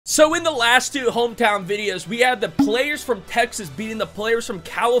So in the last two hometown videos, we had the players from Texas beating the players from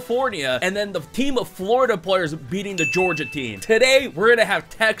California, and then the team of Florida players beating the Georgia team. Today, we're gonna have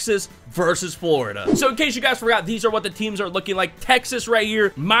Texas versus Florida. So in case you guys forgot, these are what the teams are looking like. Texas right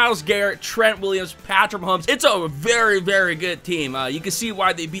here, Myles Garrett, Trent Williams, Patrick Mahomes. It's a very, very good team. You can see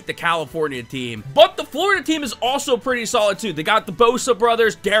why they beat the California team. But the Florida team is also pretty solid too. They got the Bosa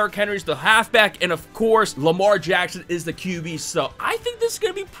brothers, Derrick Henry's the halfback, and of course, Lamar Jackson is the QB. So I think this is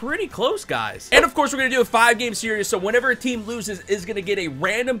gonna be pretty close, guys. And of course, we're gonna do a 5-game series, so whenever a team loses, is gonna get a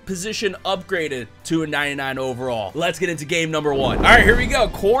random position upgraded to a 99 overall. Let's get into game number 1. All right, here we go.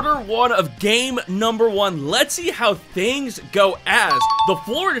 Quarter 1 of game number 1. Let's see how things go as the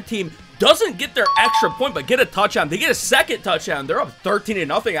Florida team doesn't get their extra point, but get a touchdown. They get a second touchdown. They're up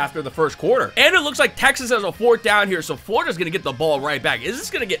 13-0 after the first quarter. And it looks like Texas has a 4th down here, so Florida's going to get the ball right back. Is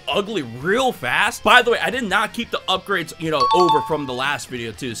this going to get ugly real fast? By the way, I did not keep the upgrades, over from the last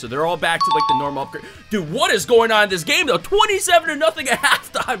video, too, so they're all back to, like, the normal upgrade. Dude, what is going on in this game, though? 27-0 at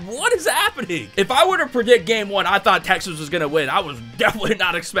halftime. What is happening? If I were to predict game 1, I thought Texas was going to win. I was definitely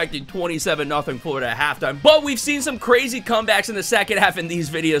not expecting 27-0 Florida at halftime, but we've seen some crazy comebacks in the second half in these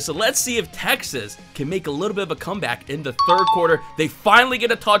videos, so let's see if Texas can make a little bit of a comeback in the third quarter. They finally get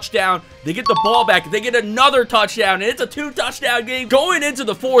a touchdown. They get the ball back. They get another touchdown, and it's a 2-touchdown game going into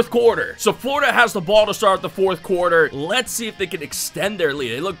the fourth quarter. So Florida has the ball to start the fourth quarter. Let's see if they can extend their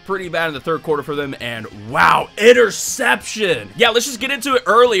lead. They look pretty bad in the third quarter for them, and wow, interception. Yeah, let's just get into it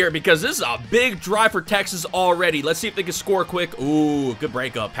earlier because this is a big drive for Texas already. Let's see if they can score quick. Ooh, good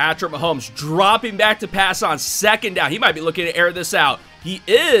breakup. Patrick Mahomes dropping back to pass on second down. He might be looking to air this out. He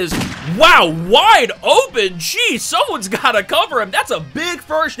is. Wow, wide open. Geez, someone's got to cover him. That's a big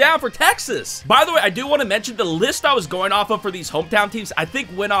first down for Texas. By the way, I do want to mention the list I was going off of for these hometown teams, I think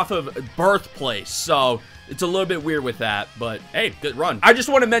went off of birthplace. So it's a little bit weird with that, but hey, good run. I just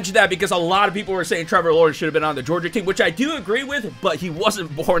want to mention that because a lot of people were saying Trevor Lawrence should have been on the Georgia team, which I do agree with, but he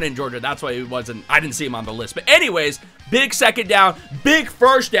wasn't born in Georgia. That's why I didn't see him on the list. But anyways, big second down, big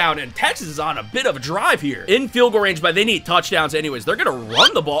first down, and Texas is on a bit of a drive here. In field goal range, but they need touchdowns anyways. They're going to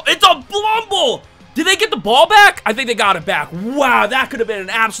run the ball. It's a blumble! Did they get the ball back? I think they got it back. Wow, that could have been an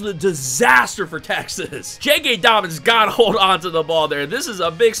absolute disaster for Texas. J.K. Dobbins got to hold on to the ball there. This is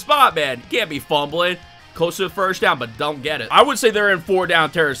a big spot, man. You can't be fumbling. Close to the first down, but don't get it. I would say they're in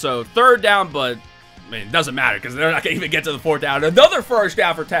 4-down territory, so 3rd down, but I mean, it doesn't matter because they're not going to even get to the 4th down. Another first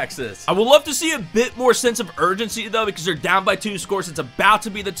down for Texas. I would love to see a bit more sense of urgency, though, because they're down by 2 scores. It's about to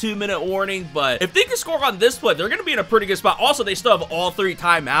be the 2-minute warning, but if they can score on this play, they're going to be in a pretty good spot. Also, they still have all 3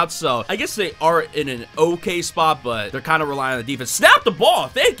 timeouts, so I guess they are in an okay spot, but they're kind of relying on the defense. Snap the ball.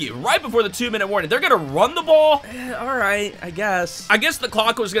 Thank you. Right before the 2-minute warning. They're going to run the ball. All right, I guess. I guess the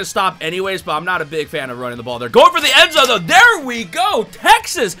clock was going to stop anyways, but I'm not a big fan of running the ball. They're going for the end zone, though. There we go.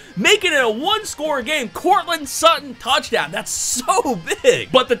 Texas making it a 1-score game. Cortland Sutton touchdown. That's so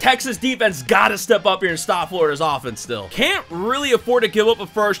big. But the Texas defense got to step up here and stop Florida's offense still. Can't really afford to give up a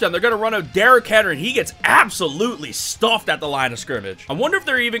first down. They're going to run out Derrick Henry, and he gets absolutely stuffed at the line of scrimmage. I wonder if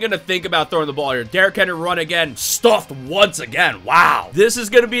they're even going to think about throwing the ball here. Derrick Henry run again, stuffed once again. Wow. This is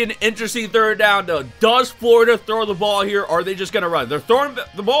going to be an interesting 3rd down, though. Does Florida throw the ball here, or are they just going to run? They're throwing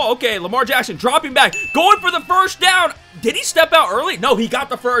the ball. Okay, Lamar Jackson dropping back, going for the first down. Did he step out early? No, he got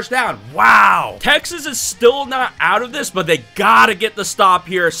the first down. Wow. Texas is still not out of this, but they gotta get the stop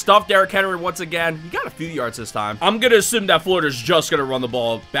here. Stuff Derrick Henry once again. He got a few yards this time. I'm gonna assume that Florida's just gonna run the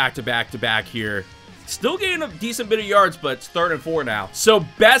ball back to back to back here. Still getting a decent bit of yards, but it's 3rd and 4 now. So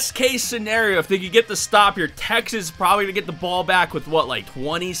best case scenario, if they could get the stop here, Texas is probably gonna get the ball back with what, like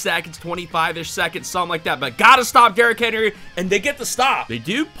 20 seconds, 25-ish seconds, something like that. But gotta stop Derrick Henry, and they get the stop. They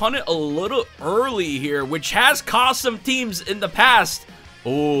do punt it a little early here, which has cost some teams in the past.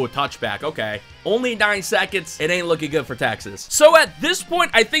 Oh, touchback. Okay. Only 9 seconds. It ain't looking good for Texas. So at this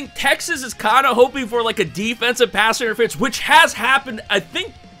point, I think Texas is kind of hoping for like a defensive pass interference, which has happened, I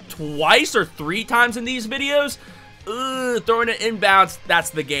think, twice or 3 times in these videos. Throwing it inbounds,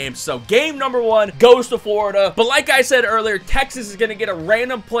 that's the game. So game number 1 goes to Florida. But like I said earlier, Texas is going to get a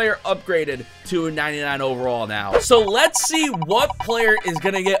random player upgraded to a 99 overall now. So let's see what player is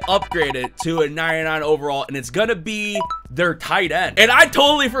going to get upgraded to a 99 overall, and it's going to be their tight end. And I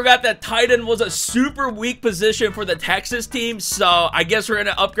totally forgot that tight end was a super weak position for the Texas team, so I guess we're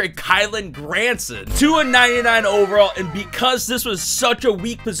gonna upgrade Kylan Granson to a 99 overall, and because this was such a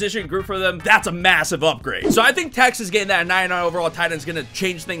weak position group for them, that's a massive upgrade. So I think Texas getting that 99 overall tight end is gonna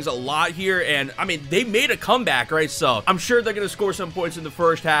change things a lot here, and I mean, they made a comeback, right? So I'm sure they're gonna score some points in the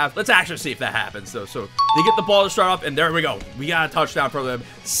first half. Let's actually see if that happens, though. So they get the ball to start off, and there we go. We got a touchdown for them.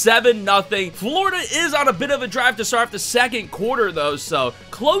 7-0. Florida is on a bit of a drive to start off the second quarter, though, so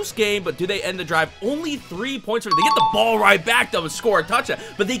close game, but do they end the drive? Only 3 points. They get the ball right back, though, and score a touchdown,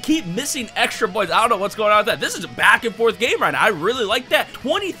 but they keep missing extra points. I don't know what's going on with that. This is a back-and-forth game right now. I really like that.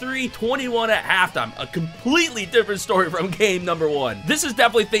 23-21 at halftime. A completely different story from game number 1. This is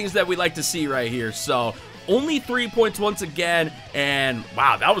definitely things that we like to see right here, so only 3 points once again, and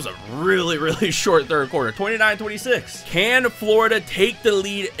wow, that was a really, really short third quarter. 29-26. Can Florida take the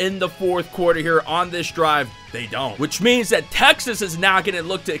lead in the fourth quarter here on this drive? They don't, which means that Texas is now going to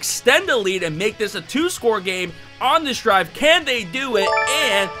look to extend the lead and make this a 2-score game on this drive. Can they do it?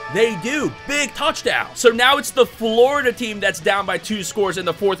 And they do. Big touchdown. So now it's the Florida team that's down by 2 scores in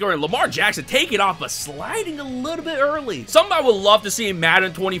the fourth quarter. And Lamar Jackson taking off, but sliding a little bit early. Something I would love to see in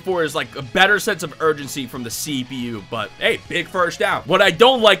Madden 24 is like a better sense of urgency from the CPU. But hey, big first down. What I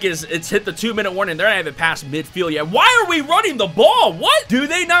don't like is it's hit the 2-minute warning. They're not even past midfield yet. Why are we running the ball? What? Do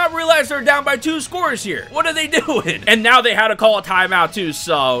they not realize they're down by 2 scores here? What are they doing? And now they had to call a timeout too.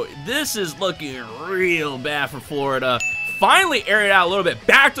 So this is looking real bad for Florida. Finally air it out a little bit.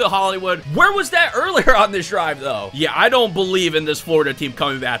 Back to Hollywood. Where was that earlier on this drive, though? Yeah, I don't believe in this Florida team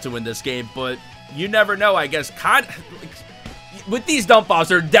coming back to win this game, but you never know, I guess. With these dump offs,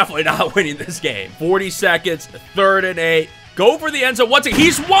 they're definitely not winning this game. 40 seconds, 3rd and 8. Go for the end zone. Once again,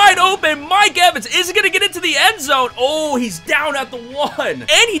 he's wide open. Mike Evans isn't going to get into the end zone. Oh, he's down at the 1.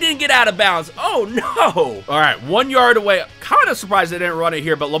 And he didn't get out of bounds. Oh, no. All right, 1 yard away. Kind of surprised they didn't run it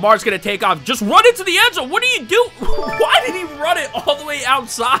here, but Lamar's going to take off. Just run into the end zone. What do you do? Why did he run it all the way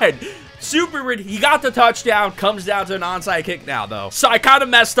outside? Super weird. He got the touchdown. Comes down to an onside kick now, though. So I kind of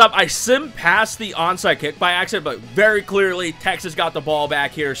messed up. I simmed past the onside kick by accident, but very clearly Texas got the ball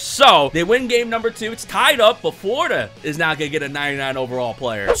back here. So they win game number 2. It's tied up, but Florida is now going to get a 99 overall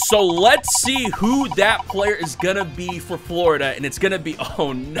player. So let's see who that player is going to be for Florida. And it's going to be,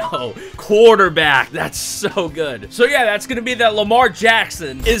 oh no, quarterback. That's so good. So yeah, that's going to be that Lamar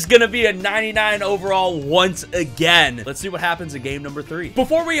Jackson is going to be a 99 overall once again. Let's see what happens in game number 3.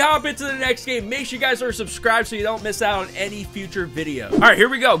 Before we hop into the next game, make sure you guys are subscribed so you don't miss out on any future videos. All right, here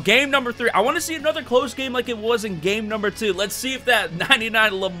we go. Game number 3. I want to see another close game like it was in game number 2. Let's see if that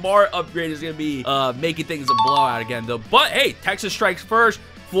 99 Lamar upgrade is going to be making things a blowout again, though. But hey, Texas strikes first.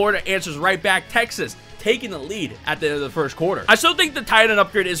 Florida answers right back. Texas taking the lead at the end of the first quarter. I still think the tight end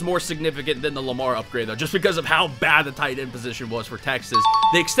upgrade is more significant than the Lamar upgrade, though, just because of how bad the tight end position was for Texas.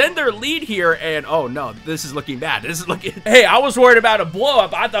 They extend their lead here, and oh no, this is looking bad. This is looking... Hey, I was worried about a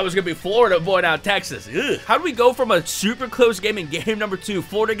blow-up. I thought it was going to be Florida blowing out Texas. Ugh. How do we go from a super close game in game number 2?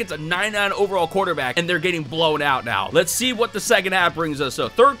 Florida gets a 99 overall quarterback, and they're getting blown out now. Let's see what the second half brings us. So,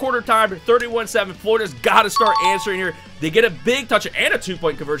 third quarter time, 31-7. Florida's got to start answering here. They get a big touch and a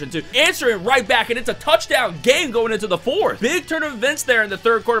 2-point conversion, too. Answering right back, and it's a touchdown game going into the 4th. Big turn of events there in the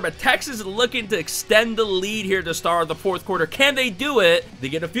 3rd quarter, but Texas is looking to extend the lead here to start the 4th quarter. Can they do it? They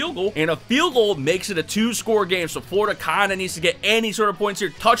get a field goal, and a field goal makes it a 2-score game, so Florida kind of needs to get any sort of points here.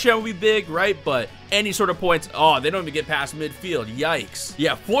 Touchdown would be big, right? But any sort of points, oh, they don't even get past midfield. Yikes.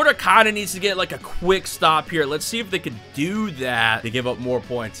 Yeah, Florida kind of needs to get like a quick stop here. Let's see if they can do that. They give up more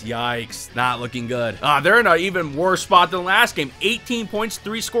points. Yikes. Not looking good. They're in an even worse spot than last game. 18 points,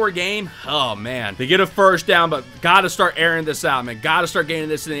 3-score game. Oh, man. They get a first down, but got to start airing this out, man. Got to start getting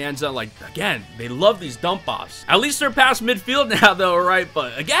this in the end zone. Like, again, they love these dump offs. At least they're past midfield now, though, right?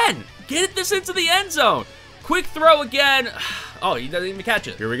 But again, get this into the end zone. Quick throw again. Oh, he doesn't even catch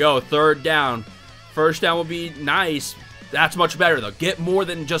it. Here we go. 3rd down. First down will be nice. That's much better, though. Get more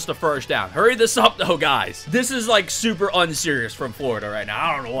than just a first down. Hurry this up, though, guys. This is, like, super unserious from Florida right now.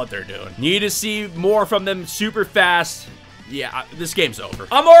 I don't know what they're doing. Need to see more from them super fast. Yeah, this game's over.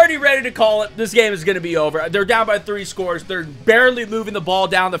 I'm already ready to call it. This game is going to be over. They're down by 3 scores. They're barely moving the ball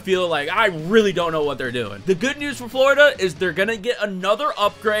down the field. Like, I really don't know what they're doing. The good news for Florida is they're going to get another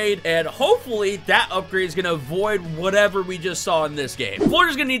upgrade, and hopefully that upgrade is going to avoid whatever we just saw in this game.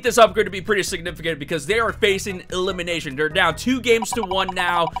 Florida's going to need this upgrade to be pretty significant because they are facing elimination. They're down 2 games to 1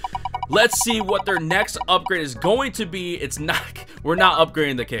 now. Let's see what their next upgrade is going to be. It's not... We're not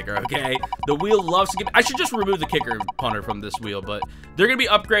upgrading the kicker, okay? The wheel loves to give... I should just remove the kicker punter from this wheel, but they're going to be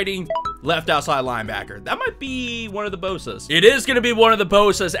upgrading left outside linebacker. That might be one of the Bosas. It is going to be one of the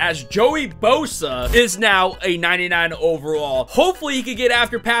Bosas, as Joey Bosa is now a 99 overall. Hopefully, he can get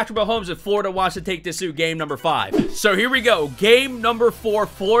after Patrick Mahomes if Florida wants to take this to game number 5. So here we go. Game number 4.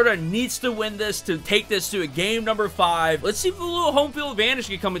 Florida needs to win this to take this to a game number 5. Let's see if a little home field advantage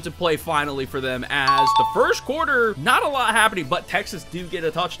can come into play finally for them, as the first quarter, not a lot happening, but Texas do get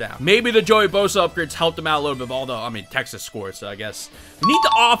a touchdown. Maybe the Joey Bosa upgrades helped them out a little bit, although, I mean, Texas scored, so I guess we need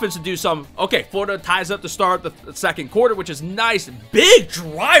the offense to do something some. Okay, Florida ties up to start the second quarter, which is nice. Big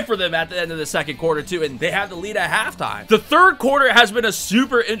drive for them at the end of the second quarter, too, and they have the lead at halftime. The third quarter has been a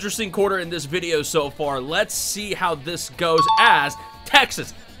super interesting quarter in this video so far. Let's see how this goes as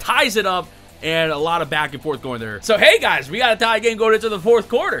Texas ties it up. And a lot of back and forth going there. So, hey, guys, we got a tie game going into the fourth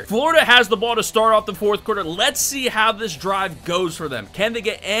quarter. Florida has the ball to start off the fourth quarter. Let's see how this drive goes for them. Can they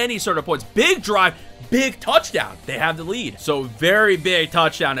get any sort of points? Big drive, big touchdown. They have the lead. So, very big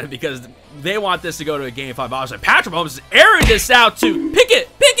touchdown because they want this to go to a game 5. Obviously, Patrick Mahomes is airing this out to Pickett.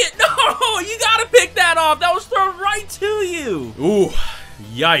 Pickett, no, you got to pick that off. That was thrown right to you. Ooh,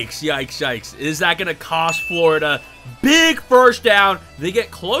 yikes, yikes, yikes. Is that going to cost Florida? Big first down. They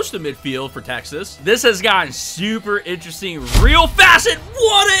get close to midfield for Texas. This has gotten super interesting real fast. And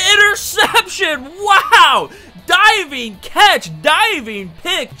what an interception. Wow. Diving catch, diving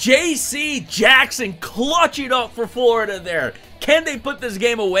pick. J.C. Jackson clutching up for Florida there. Can they put this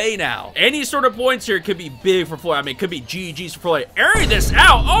game away now? Any sort of points here could be big for Florida. I mean, it could be GG's for Florida. Airing this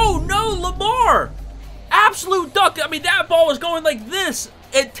out. Oh, no, Lamar. Absolute duck. I mean, that ball was going like this.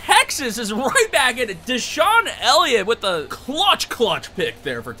 And Texas is right back in it. Deshaun Elliott with the clutch pick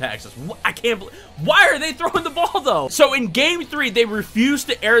there for Texas. I can't believe. Why are they throwing the ball, though? So in game 3, they refused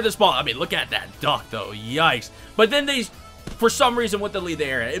to air this ball. I mean, look at that duck, though. Yikes. But then they, for some reason, with the lead, they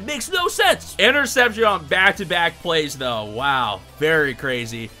air it. It makes no sense. Interception on back-to-back plays, though. Wow. Very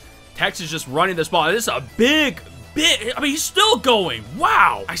crazy. Texas just running this ball. This is a big, I mean, he's still going.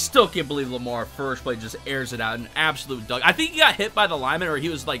 Wow. I still can't believe Lamar first play just airs it out. An absolute dunk. I think he got hit by the lineman, or he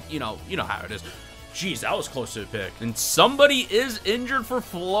was like, you know how it is. Jeez, that was close to a pick. And somebody is injured for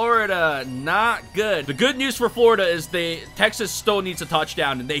Florida. Not good. The good news for Florida is Texas still needs a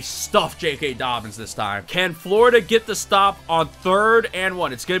touchdown, and they stuffed J.K. Dobbins this time. Can Florida get the stop on 3rd and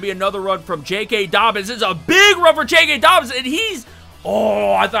 1? It's going to be another run from J.K. Dobbins. It's a big run for J.K. Dobbins, and he's...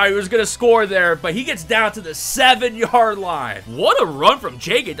 Oh, I thought he was going to score there, but he gets down to the 7-yard line. What a run from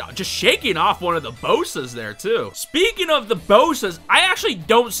J.K. Dobbins. Just shaking off one of the Bosas there, too. Speaking of the Bosas, I actually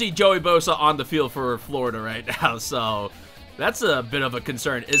don't see Joey Bosa on the field for Florida right now, so... That's a bit of a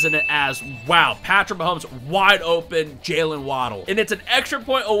concern, isn't it? As, wow, Patrick Mahomes wide open, Jalen Waddle. And it's an extra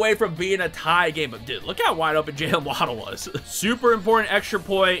point away from being a tie game. But, dude, look how wide open Jalen Waddle was. Super important extra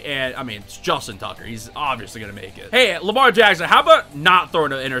point. And, I mean, it's Justin Tucker. He's obviously going to make it. Hey, Lamar Jackson, how about not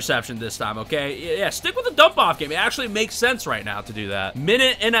throwing an interception this time, okay? Yeah, stick with the dump-off game. It actually makes sense right now to do that.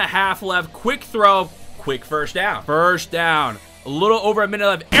 1.5 minutes left. Quick throw. Quick first down. First down. A little over 1 minute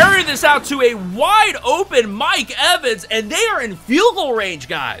left. Airing this out to a wide open Mike Evans, and they are in field goal range,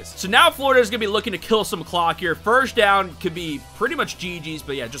 guys. So now Florida's going to be looking to kill some clock here. First down could be pretty much GG's,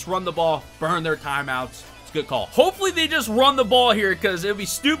 but yeah, just run the ball, burn their timeouts. Good call. Hopefully they just run the ball here because it would be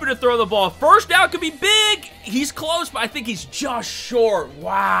stupid to throw the ball. First down could be big. He's close, but I think he's just short.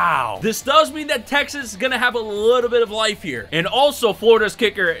 Wow. This does mean that Texas is going to have a little bit of life here. And also Florida's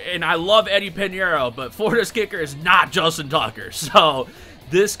kicker, and I love Eddie Pinheiro, but Florida's kicker is not Justin Tucker. So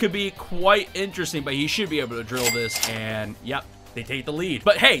this could be quite interesting, but he should be able to drill this. And yep, they take the lead.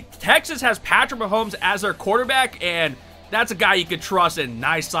 But hey, Texas has Patrick Mahomes as their quarterback, and that's a guy you could trust, and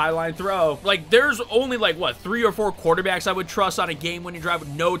nice sideline throw. Like, there's only, like, what, 3 or 4 quarterbacks I would trust on a game-winning drive with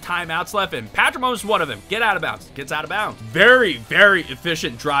no timeouts left, and Patrick Mahomes is one of them. Get out of bounds. Gets out of bounds. Very, very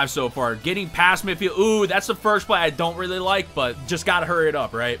efficient drive so far. Getting past midfield. Ooh, that's the first play I don't really like, but just gotta hurry it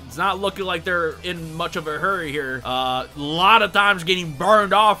up, right? It's not looking like they're in much of a hurry here. A lot of times getting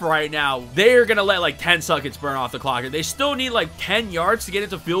burned off right now. They're gonna let, like, 10 seconds burn off the clock. They still need, like, 10 yards to get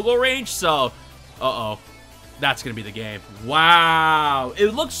into field goal range, so, uh-oh. That's going to be the game. Wow.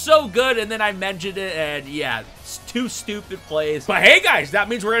 It looks so good, and then I mentioned it, and yeah, it's 2 stupid plays. But hey, guys, that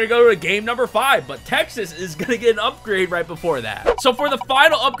means we're going to go to game number 5, but Texas is going to get an upgrade right before that. So for the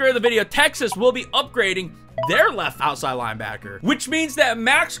final upgrade of the video, Texas will be upgrading their left outside linebacker, which means that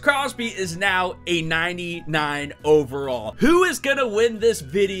Max Crosby is now a 99 overall. Who is gonna win this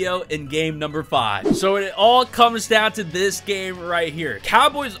video in game number 5? So it all comes down to this game right here.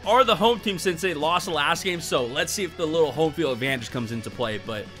 Cowboys are the home team since they lost the last game, so let's see if the little home field advantage comes into play.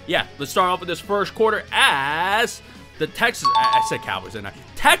 But yeah, let's start off with this first quarter as the Texas, I said Cowboys, didn't I?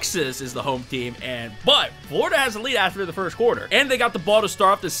 Texas is the home team, but Florida has the lead after the first quarter. And they got the ball to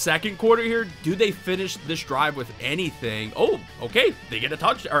start off the second quarter here. Do they finish this drive with anything? Oh, okay. They get a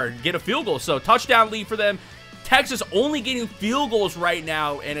touch or get a field goal. So touchdown lead for them. Texas only getting field goals right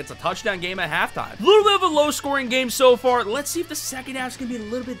now, and it's a touchdown game at halftime. A little bit of a low-scoring game so far. Let's see if the second half's gonna be a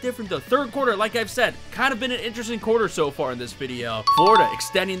little bit different, though. Third quarter, like I've said, kind of been an interesting quarter so far in this video. Florida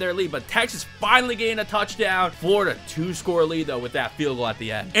extending their lead, but Texas finally getting a touchdown. Florida 2-score lead, though, with that field goal at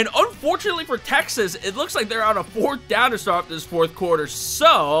the end. And unfortunately for Texas, it looks like they're on a 4th down to start this 4th quarter.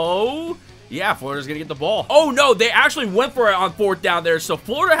 So yeah, Florida's gonna get the ball. Oh no, they actually went for it on 4th down there. So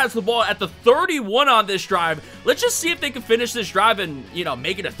Florida has the ball at the 31 on this drive. Let's just see if they can finish this drive and, you know,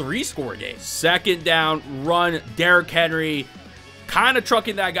 make it a 3-score game. 2nd down, run, Derrick Henry kind of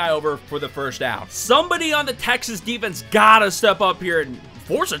trucking that guy over for the 1st down. Somebody on the Texas defense gotta step up here and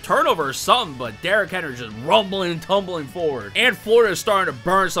force a turnover or something, but Derrick Henry just rumbling and tumbling forward. And Florida is starting to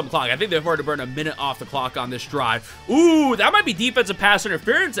burn some clock. I think they've already burned a minute off the clock on this drive. Ooh, that might be defensive pass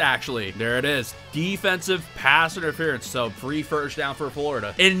interference, actually. There it is. Defensive pass interference. So free 1st down for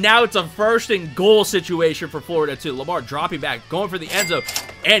Florida. And now it's a 1st and goal situation for Florida, too. Lamar dropping back, going for the end zone.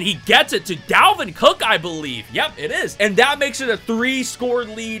 And he gets it to Dalvin Cook, I believe. Yep, it is. And that makes it a 3-score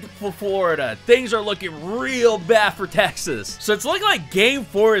lead for Florida. Things are looking real bad for Texas. So it's looking like game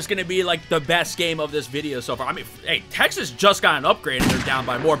 4 is going to be like the best game of this video so far. I mean, hey, Texas just got an upgrade and they're down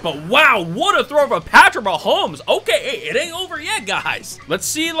by more. But wow, what a throw from Patrick Mahomes. Okay, hey, it ain't over yet, guys. Let's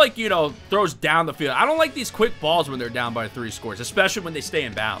see, like, you know, throws down the field. I don't like these quick balls when they're down by 3 scores, especially when they stay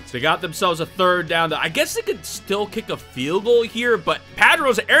in bounds. They got themselves a 3rd down. I guess they could still kick a field goal here, but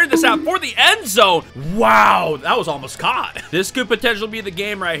Patrick airing this out for the end zone. Wow, that was almost caught. This could potentially be the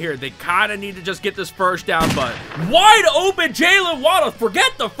game right here. They kind of need to just get this 1st down, but wide open Jalen Waddle.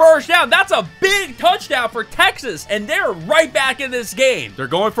 Forget the 1st down. That's a big touchdown for Texas, and they're right back in this game. They're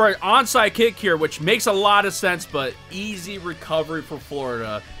going for an onside kick here, which makes a lot of sense, but easy recovery for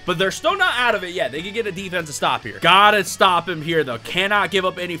Florida. But they're still not out of it yet. They can get a defensive stop here. Gotta stop him here, though. Cannot give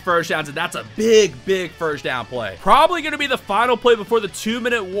up any 1st downs, and that's a big, big 1st down play. Probably going to be the final play before the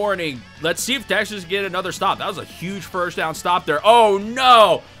 2-minute warning. Let's see if Texas get another stop. That was a huge 1st down stop there. Oh,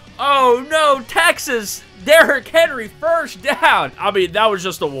 no. Oh, no. Texas. Derrick Henry 1st down. I mean, that was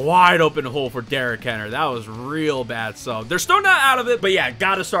just a wide open hole for Derrick Henry. That was real bad. So they're still not out of it, but yeah,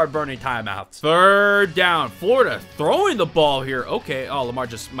 gotta start burning timeouts. 3rd down. Florida throwing the ball here. Okay. Oh, Lamar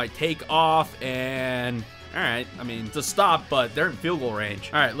just might take off and... All right, I mean, it's a stop, but they're in field goal range.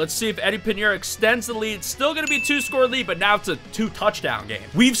 All right, let's see if Eddie Pinheiro extends the lead. It's still going to be a 2-score lead, but now it's a 2-touchdown game.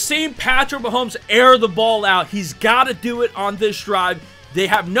 We've seen Patrick Mahomes air the ball out. He's got to do it on this drive. They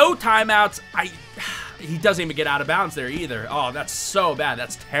have no timeouts. He doesn't even get out of bounds there either. Oh, that's so bad.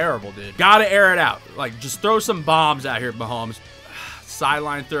 That's terrible, dude. Got to air it out. Like, just throw some bombs out here, Mahomes.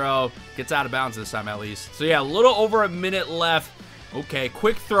 Sideline throw. Gets out of bounds this time, at least. So, yeah, a little over a minute left. Okay,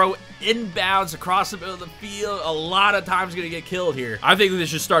 quick throw inbounds across the middle of the field. A lot of times going to get killed here. I think they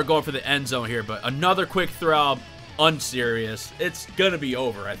should start going for the end zone here, but another quick throw. Unserious. It's going to be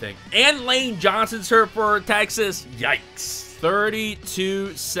over, I think. And Lane Johnson's hurt for Texas. Yikes.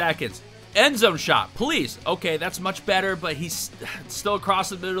 32 seconds. End zone shot, please. Okay, that's much better, but he's still across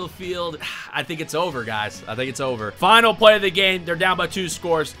the middle of the field. I think it's over, guys. I think it's over. Final play of the game. They're down by 2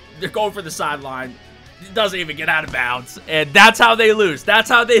 scores. They're going for the sideline. It doesn't even get out of bounds, and that's how they lose. That's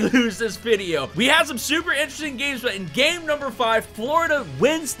how they lose this video. We had some super interesting games, but in game number 5, Florida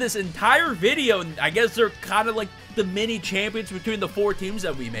wins this entire video, and I guess they're kind of like the mini champions between the 4 teams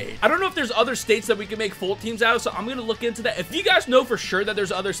that we made. I don't know if there's other states that we can make full teams out of, so I'm gonna look into that. If you guys know for sure that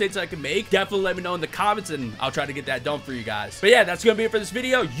there's other states that I can make, definitely let me know in the comments, and I'll try to get that done for you guys. But yeah, that's gonna be it for this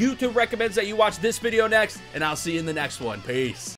video. YouTube recommends that you watch this video next, and I'll see you in the next one. Peace.